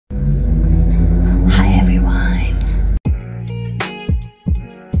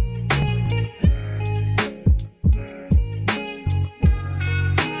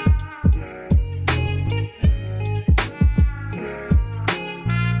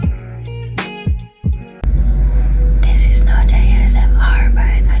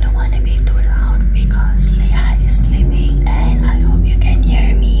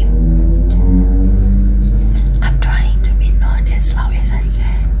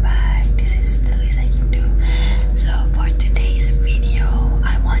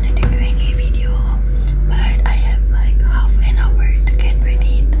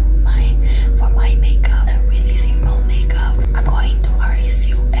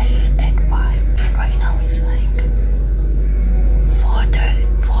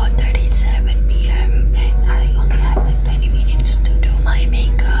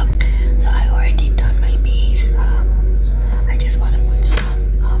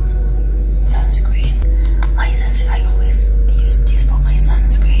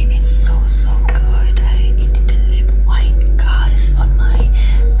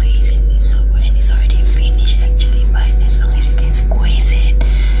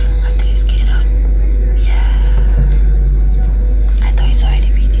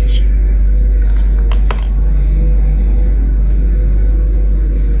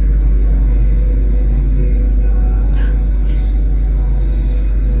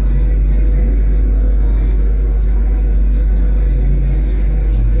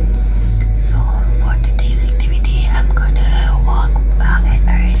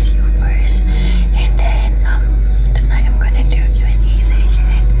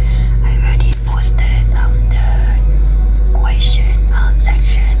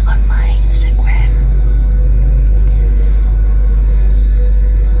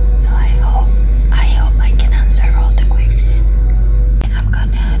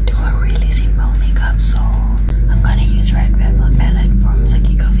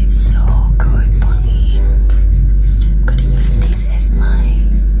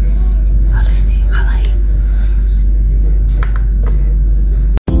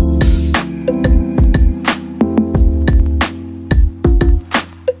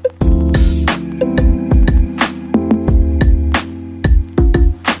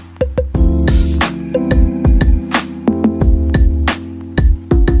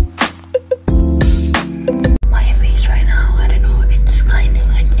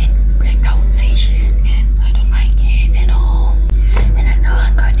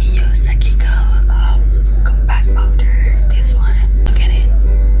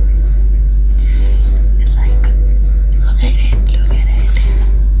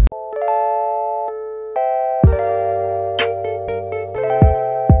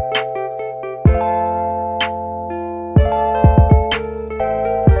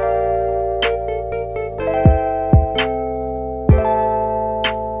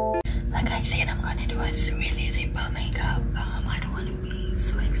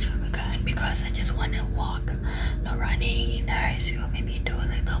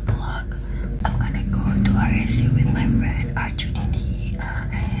RSU with my friend Arju Didi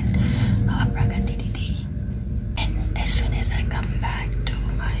and Pragati Didi. And as soon as I come back to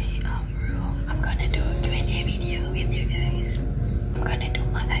my room, I'm gonna do a Q&A video with you guys. I'm gonna do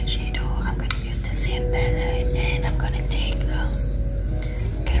my eyeshadow. I'm gonna use the same palette, and I'm gonna take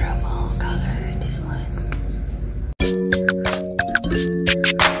caramel color, this one.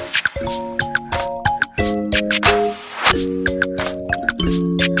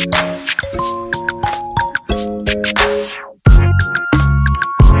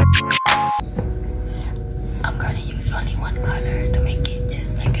 I'm gonna use only one color to make it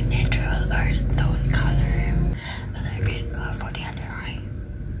just like a natural earth tone color, a little bit for the under eye.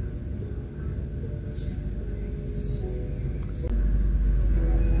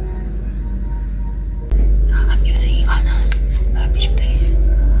 I'm using Anna's Beach Place.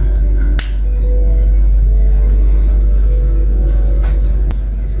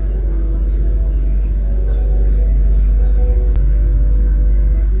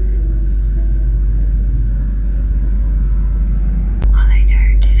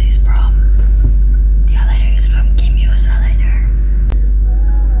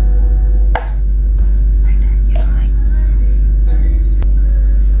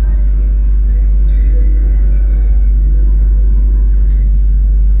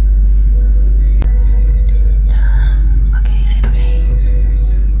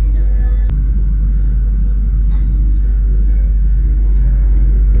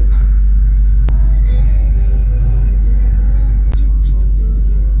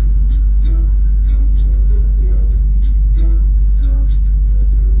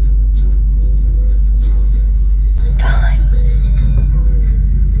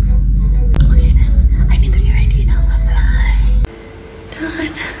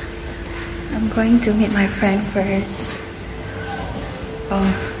 I'm going to meet my friend first. Oh,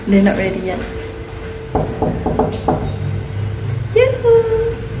 they're not ready yet.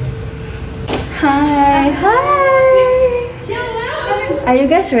 Yoo-hoo! Hi! Hi! Are you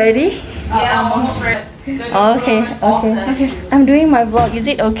guys ready? Yeah, almost ready. Okay. I'm doing my vlog. Is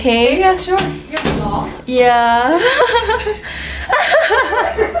it okay? Yeah, sure. Your vlog? Yeah.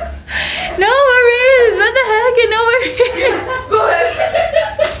 No worries. What the heck? No worries. Go ahead.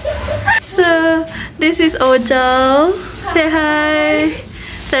 So this is Ojal. Say hi.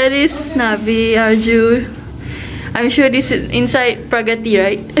 That is Nabi, Arju. I'm sure this is inside Pragati,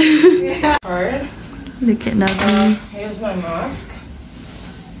 right? Yeah. Alright. Look at Nabi. Here's my mask.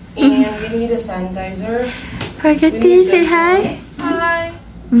 And we need a sanitizer. Pragati, say hi. Hi.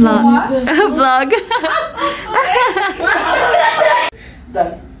 Vlog. Vlog.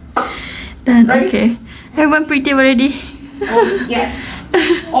 Done. Done. Ready? Okay. Everyone pretty already? Oh, yes.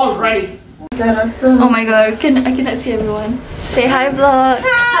 All ready. Oh my god, I cannot see everyone. Say hi, vlog.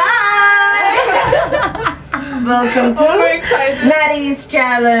 Welcome to Naddy's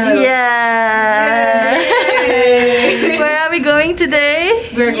channel. Yeah. Yay. Where are we going today?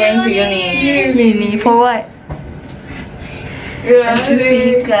 We're going to uni. Uni. For what? And to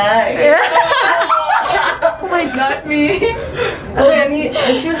see guys. Oh my god, me. Oh,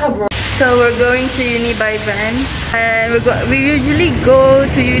 I should have. So we're going to uni by van, and we usually go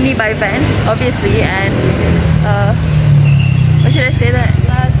to uni by van, obviously. And what should I say that?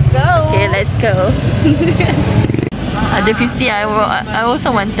 Let's go. Okay, let's go. Ada 50. I also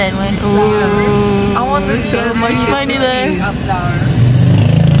want 10 one. Ooh, I want this so much money there. Up down.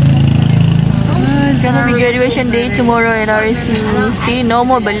 It's gonna be graduation day tomorrow at RSU. See, no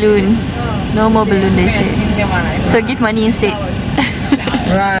more balloon. No more balloon, they say. So give money instead.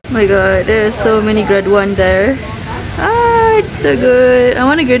 Right. Oh my god, there's so many grad 1 there. Ah, it's so good. I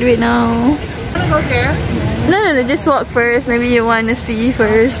want to graduate now. Wanna go here? No, just walk first. Maybe you want to see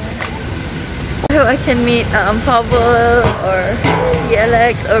first. I hope I can meet Pavel or P.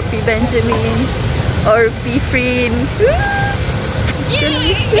 Alex or P. Benjamin or P. Freen.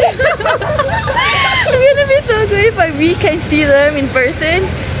 It's gonna be so good if we can see them in person.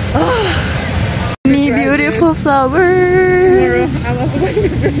 Oh, me beautiful flowers.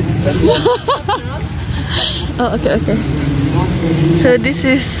 Oh, okay. So this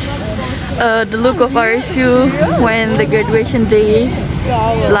is the look of RSU when the graduation day,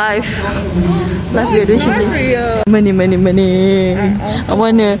 live graduation day. Money. I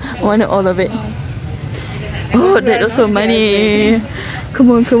wanna all of it. Oh, that also money.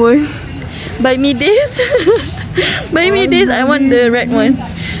 Come on. Buy me this. Buy me this. I want the red one.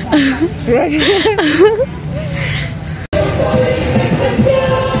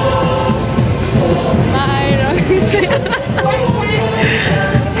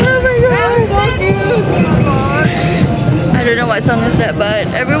 what song is that, but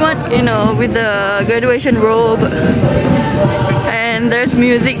everyone, you know, with the graduation robe, and there's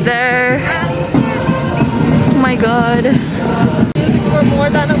music there. Oh my god. For more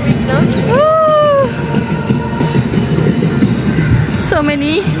than a week now. Woo! So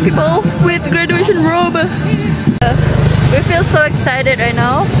many people with graduation robe. We feel so excited right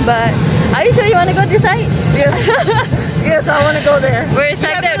now, but are you sure you want to go this side? Yes. Yes, I want to go there. We're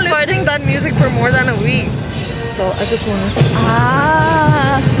excited for listening that music for more than a week. So I just want to see.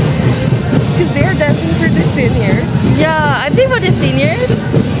 Because they're dancing for the seniors. Yeah, I think for the seniors.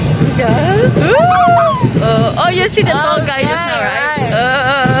 Yes. Oh, you see the tall guy just now, right?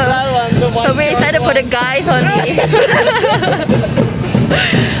 That one, the one. So we're excited for the guys only.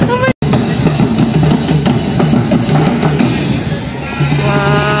 Oh my.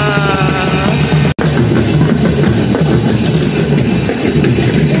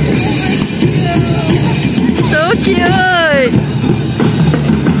 So cute!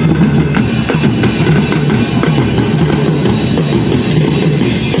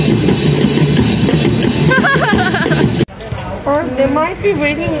 Or they might be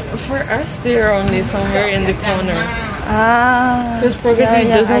waiting for us there only somewhere in the corner. Because Pragati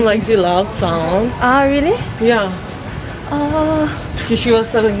doesn't like the loud sound. Really? Yeah. Oh. Because she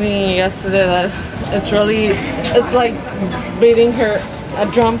was telling me yesterday that it's like beating her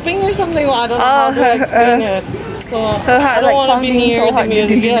jumping or something. Well, I don't know how to explain it. So I don't want to be near the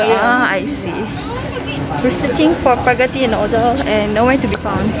music. I see. We're searching for Pragati and Odal and nowhere to be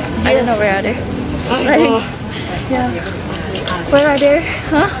found. Yes. I don't know where are they. Yeah. Where are they?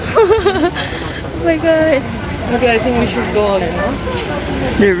 Huh? Oh my god. Okay, I think we should go, you know?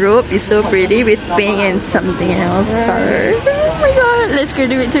 The robe is so pretty with pink and something else. Right. Oh my god, let's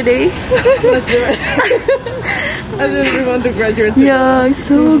graduate today. Let's do it. I really want to graduate today. Yeah, it's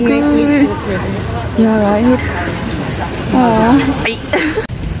so good. So pretty. Yeah, right. Aww.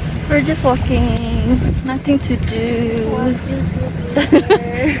 We're just walking, nothing to do.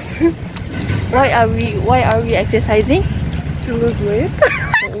 Why are we exercising? To lose weight.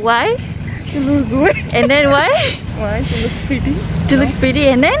 Why? To lose weight. And then why? Why? To look pretty. To look pretty,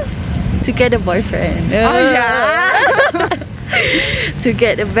 and then to get a boyfriend. Oh yeah. To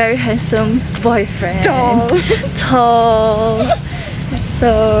get a very handsome boyfriend. Tall.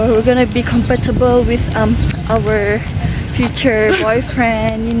 So we're gonna be compatible with our future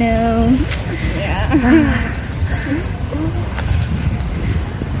boyfriend, you know. Yeah.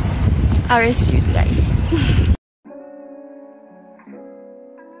 RSU guys.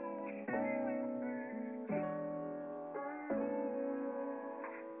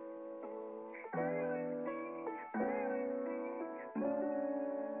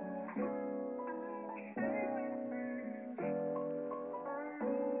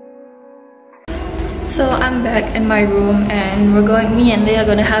 So I'm back in my room and me and Leah are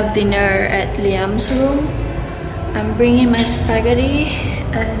gonna have dinner at Liam's room. I'm bringing my spaghetti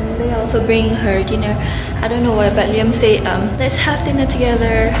and Leah also bringing her dinner. I don't know why, but Liam said let's have dinner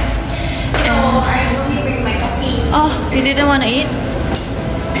together. And I only bring my coffee. oh, you didn't want to eat?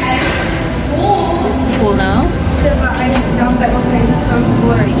 I'm full. Full now? But I'm so I'm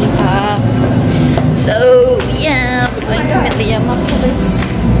full already. So yeah, we're going to meet Liam after this.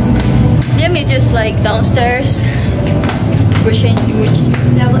 Liam is just like downstairs. We're changing,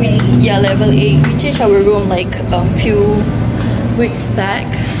 Level 8. yeah, level 8. We changed our room like a few weeks back.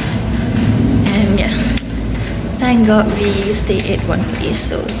 And yeah, thank God we stayed at one place.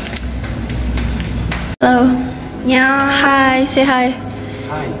 So hello. Yeah. Hi, say hi.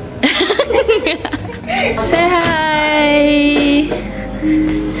 Hi. Say hi.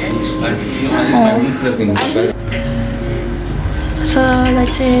 So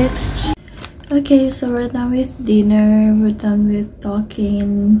that's it. Okay, so we're done with dinner, we're done with talking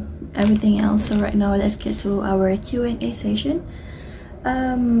and everything else. So right now let's get to our Q&A session.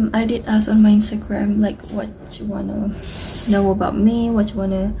 I did ask on my Instagram like what you wanna know about me, what you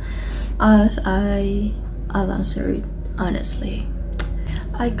wanna ask. I'll answer it honestly.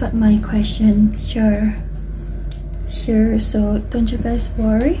 I got my question here, so don't you guys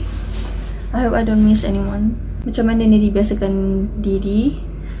worry. I hope I don't miss anyone. Macam mana ni dibiasakan diri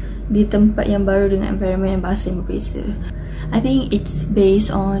di tempat yang baru dengan environment yang bahasa yang berbeza. I think it's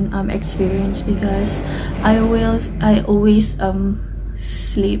based on experience because I always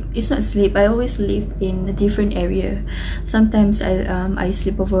sleep. It's not sleep. I always live in a different area. Sometimes I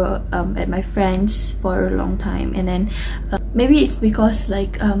sleep over at my friends for a long time, and then maybe it's because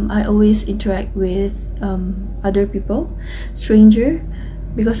like I always interact with other people, stranger.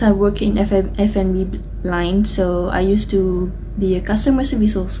 Because I work in F&B line, so I used to be a customer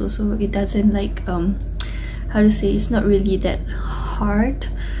service also, so it doesn't like how to say, it's not really that hard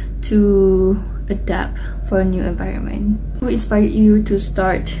to adapt for a new environment. Who inspired you to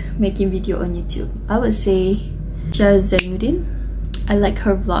start making video on YouTube? I would say Zainuddin. I like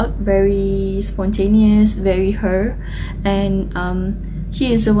her vlog, very spontaneous, very her, and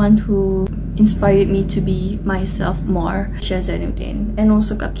she is the one who inspired me to be myself more. Zainuddin, and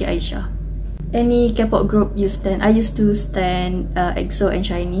also Kaki Aisha. Any K-pop group you stand? I used to stand EXO and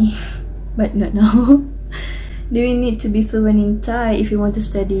SHINee, but not now. Do you need to be fluent in Thai if you want to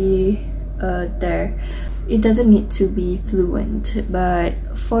study there? It doesn't need to be fluent, but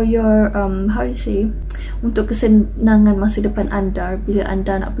for your how do you say, untuk kesenangan masa depan anda bila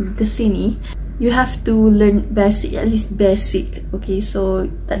anda nak pergi ke sini, you have to learn basic, at least basic. Okay, so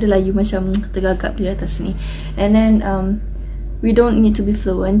tak adalah you macam tergagap di atas ni. And then we don't need to be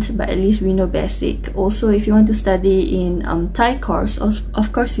fluent, but at least we know basic. Also, if you want to study in Thai course,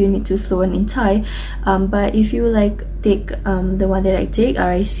 of course you need to be fluent in Thai. But if you like take the one that I take,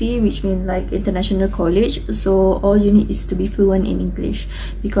 RIC, which means like International College, so all you need is to be fluent in English,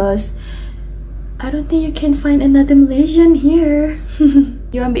 because I don't think you can find another Malaysian here.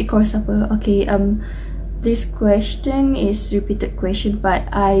 You ambil course apa? Okay, this question is repeated question, but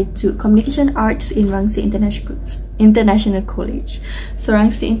I took communication arts in Rangsi International College. So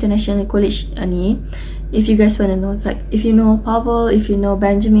Rangsi International College ni, if you guys wanna know, it's like if you know Pavel, if you know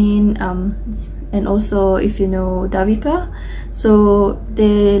Benjamin, and also if you know Davika, so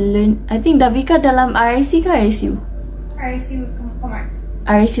they learn. I think Davika dalam RIC ke RICU? RICU Comart.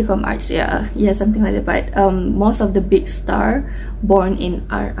 RICU Arts, yeah, something like that. But most of the big star born in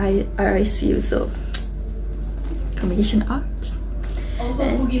RICU, so communication arts. Also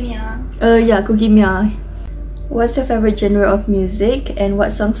Kugimia. Yeah, Kugimia. What's your favorite genre of music and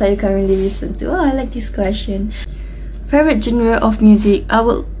what songs are you currently listening to? Oh, I like this question. Favorite genre of music, I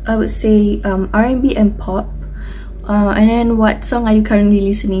would say R&B and pop. And then what song are you currently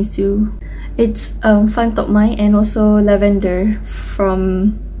listening to? It's Fun Top Mai and also Lavender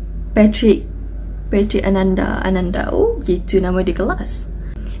from Patrick Ananda. Oh, gitu nama di kelas.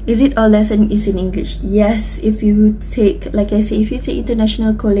 Is it all lesson is in English? Yes, if you take, like I say, if you take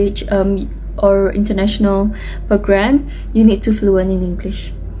international college or international program, you need to fluent in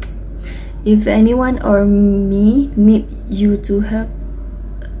English. If anyone or me need you to help,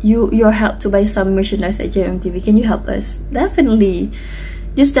 your help to buy some merchandise at JMTV, can you help us? Definitely.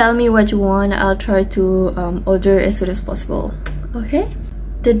 Just tell me what you want. I'll try to order as soon as possible. Okay.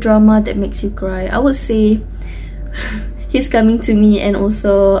 The drama that makes you cry, I would say He's Coming to Me and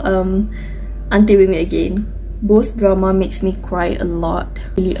also Ante With Me Again. Both drama makes me cry a lot,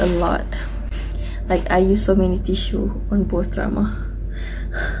 really a lot. Like I use so many tissue on both drama.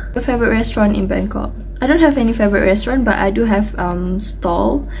 Your favorite restaurant in Bangkok? I don't have any favorite restaurant, but I do have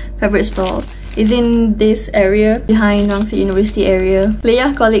favorite stall is in this area behind Rangsit University area.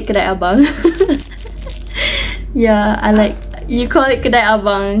 Leah call it Kedai Abang. Yeah, I like, you call it Kedai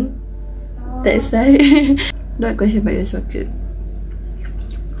Abang. That's like that question, but you're so cute.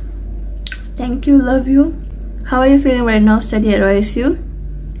 Thank you, love you. How are you feeling right now studying at RSU?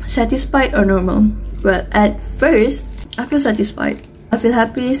 Satisfied or normal? Well, at first I feel satisfied. I feel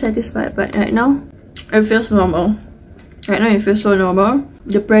happy, satisfied, but right now it feels normal. Right now it feels so normal.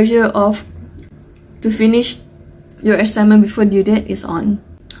 The pressure of to finish your assignment before due date is on.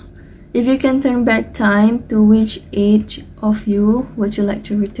 If you can turn back time, to which age of you would you like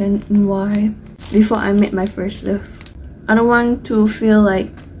to return and why? Before I met my first love. I don't want to feel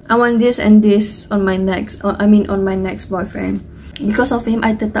like I want this and this on my next, on my next boyfriend. Because of him,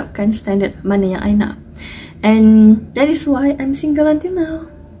 I tetapkan standard mana yang I nak. And that is why I'm single until now,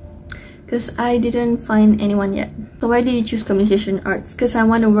 because I didn't find anyone yet. So why did you choose communication arts? Because I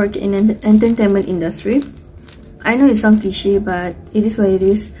want to work in an entertainment industry. I know it sounds cliche, but it is what it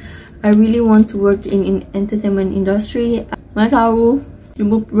is. I really want to work in entertainment industry. Mana tahu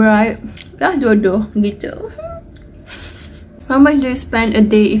jumpa right, jodoh gitu. How much do you spend a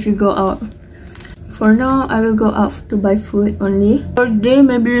day if you go out? For now, I will go out to buy food only. For a day,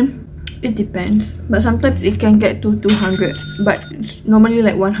 maybe. It depends, but sometimes it can get to 200, but it's normally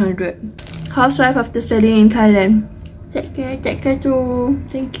like 100. How's life after studying in Thailand? Take care too.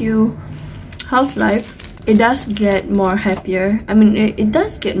 Thank you. How's life? It does get more happier. It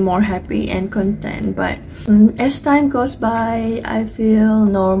does get more happy and content, but as time goes by, I feel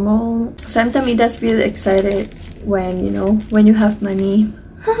normal. Sometimes it does feel excited when you have money.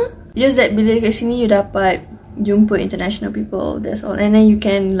 Just that bila kat sini you dapat jumpa international people, that's all, and then you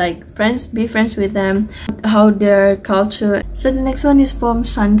can like be friends with them, how their culture. So the next one is from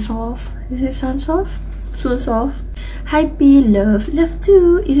Sunsoft. Is it Sunsoft? Hi P, love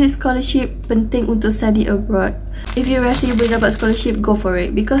too. Is it scholarship penting untuk study abroad? If you rasa you boleh dapat scholarship, go for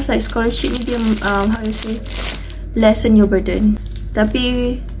it. Because like scholarship ni dia how you say, lessen your burden.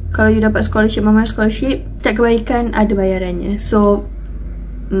 Tapi kalau you dapat scholarship, mana scholarship, setiap kebaikan ada bayarannya. So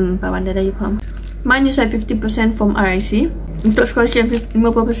faham anda dah, you faham. Mine is like 50% from RIC. Untuk scholarship 50%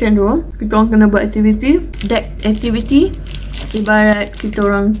 tu, kita orang kena buat activity. That activity ibarat kita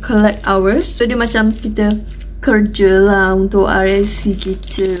orang collect hours. So dia macam kita kerja lah untuk RSC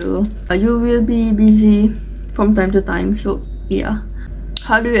gitu. You will be busy from time to time. So yeah,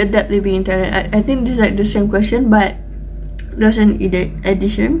 how do you adapt living in Thailand? I think this is like the same question, but there's an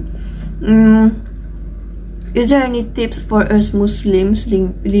addition. Is there any tips for us Muslims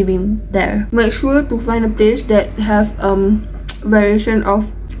living there? Make sure to find a place that have variation of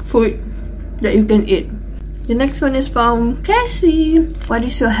food that you can eat. The next one is from Cassie. What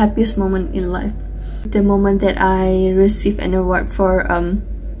is your happiest moment in life? The moment that I received an award for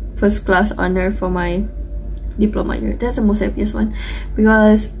first class honor for my diploma year. That's the most happiest one,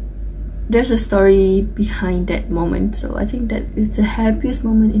 because there's a story behind that moment. So I think that is the happiest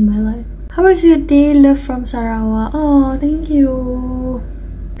moment in my life. How was your day? Love from Sarawak. Oh, thank you.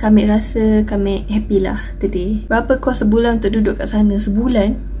 Kami rasa kami happy lah today. Berapa kos sebulan untuk duduk kat sana?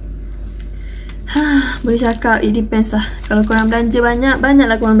 Sebulan? Boleh cakap it depends lah. Kalau korang belanja banyak,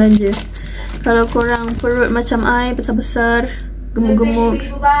 banyaklah korang belanja. Kalau korang perut macam I, besar-besar, gemuk-gemuk,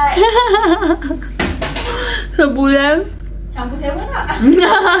 sebulan Campur siapa tak?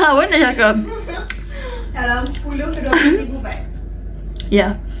 Awak nak cakap? Dalam 10 ke 20 ribu baht.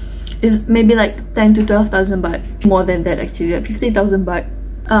 Yeah, it's maybe like 10 to 12,000 baht. More than that actually, like 15,000 baht.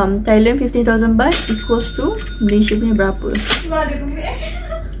 Thailand 15,000 baht equals to Malaysia punya berapa? Kalau ada roommate.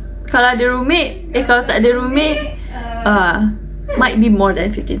 Kalau ada roommate, kalau tak ada roommate, might be more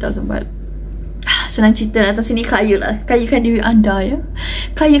than 15,000 baht. Senang cerita, datang sini kaya lah. Kayakan diri anda ya.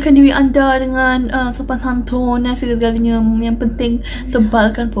 Kayakan diri anda dengan sopan santun dan segala-galanya. Yang penting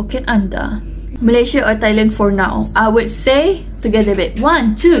tebalkan poket anda. Malaysia or Thailand for now? I would say together babe.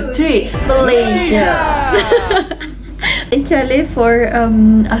 1, 2, 3 Malaysia. Thank you Alif for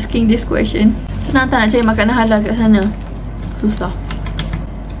asking this question. Senang tak nak cari makanan halal kat sana? Susah.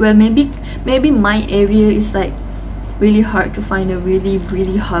 Well, maybe my area is like really hard to find a really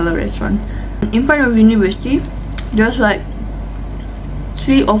halal restaurant. In front of university, there's like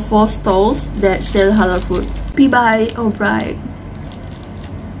 3 or 4 stalls that sell halal food. Pibai or bright,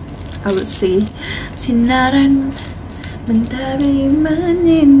 I would say. Sinaran mentari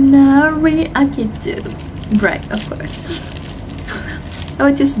menyinari gitu. Bright, of course. I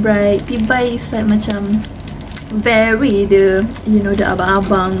would choose bright. Pibai is like macam very the, you know, the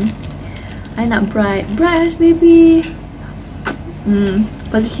abang-abang. I nak bright. Bright maybe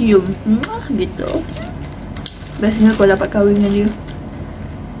perfume gitu. Biasanya kalau dapat kahwin dengan dia,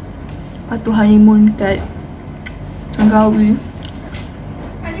 lepas tu honeymoon kat Langkawi.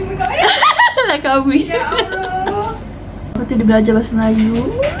 Honeymoon kat mana? Langkawi. Ya Allah. Lepas tu dia belajar bahasa Melayu.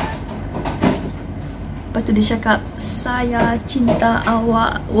 Lepas tu dia cakap saya cinta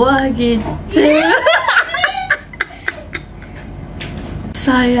awak. Wah gitu.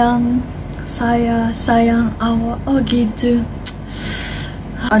 Saya sayang awak. Oh gitu.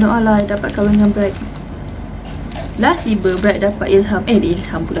 Doa lah dapat kahwin dengan Brad. Dah tiba Brad dapat ilham.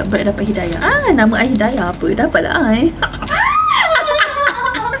 Ilham pula. Brad dapat hidayah. Nama I Hidayah apa? Dapat lah I.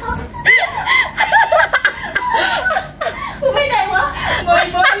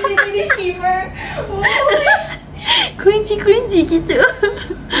 Ini shiver. Cringy gitu.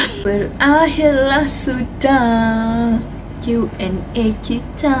 Berakhirlah sudah Q&A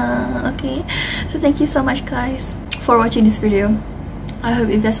kita. Okay, so thank you so much guys for watching this video. I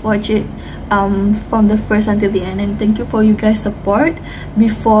hope you guys watch it from the first until the end, and thank you for you guys support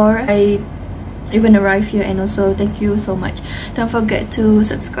before I even arrive here, and also thank you so much. Don't forget to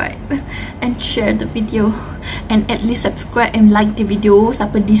subscribe and share the video, and at least subscribe and like the video.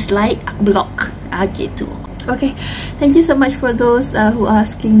 Siapa dislike aku block gitu. Okay, thank you so much for those who are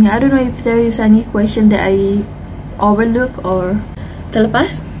asking me. I don't know if there is any question that I overlook or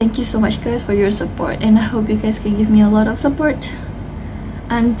terlepas. Thank you so much guys for your support, and I hope you guys can give me a lot of support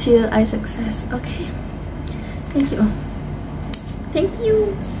until I success. Okay, thank you.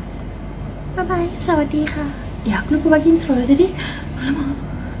 Bye bye. Sawadee-ka. Aku lupa bagi intro lah tadi. Alamak.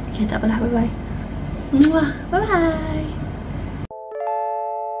 Okay, tak apalah. Bye bye. Bye bye.